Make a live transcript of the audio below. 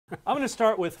I'm going to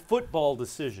start with football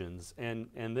decisions, and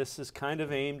this is kind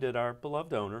of aimed at our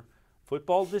beloved owner.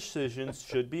 Football decisions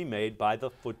should be made by the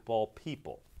football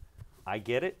people. I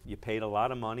get it. You paid a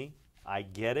lot of money. I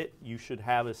get it. You should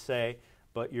have a say,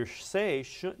 but your say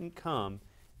shouldn't come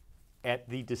at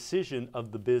the decision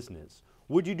of the business.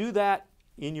 Would you do that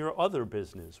in your other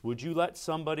business? Would you let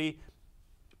somebody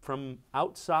from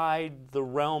outside the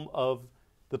realm of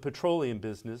the petroleum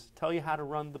business tell you how to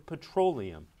run the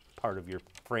petroleum part of your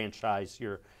franchise,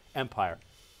 your empire?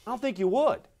 I don't think you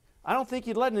would. I don't think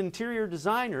you'd let an interior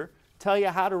designer tell you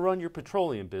how to run your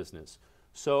petroleum business.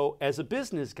 So as a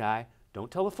business guy, don't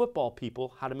tell the football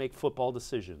people how to make football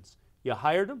decisions. You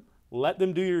hired them, let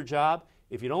them do your job.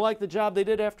 If you don't like the job they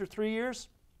did after 3 years,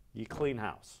 you clean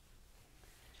house.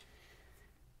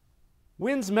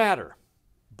 Wins matter,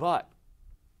 but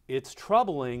it's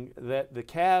troubling that the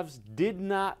Cavs did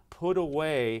not put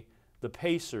away the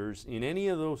Pacers in any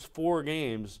of those 4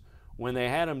 games when they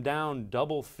had them down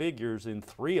double figures in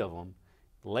 3 of them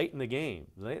late in the game.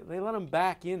 They let them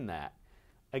back in that.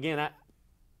 Again,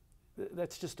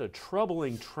 that's just a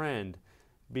troubling trend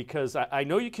because I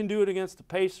know you can do it against the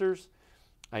Pacers.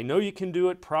 I know you can do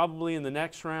it probably in the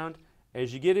next round.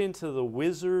 As you get into the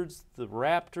Wizards, the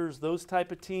Raptors, those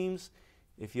type of teams,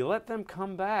 if you let them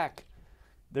come back,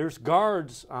 there's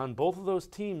guards on both of those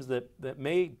teams that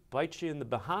may bite you in the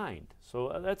behind.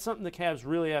 So that's something the Cavs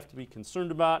really have to be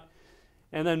concerned about.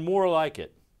 And then more like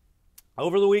it.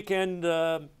 Over the weekend,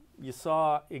 you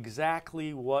saw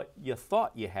exactly what you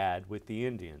thought you had with the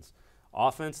Indians.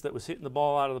 Offense that was hitting the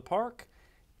ball out of the park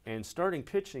and starting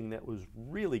pitching that was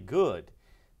really good.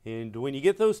 And when you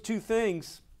get those two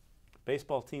things,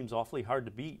 baseball team's awfully hard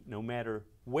to beat no matter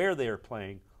where they're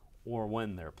playing or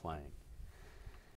when they're playing.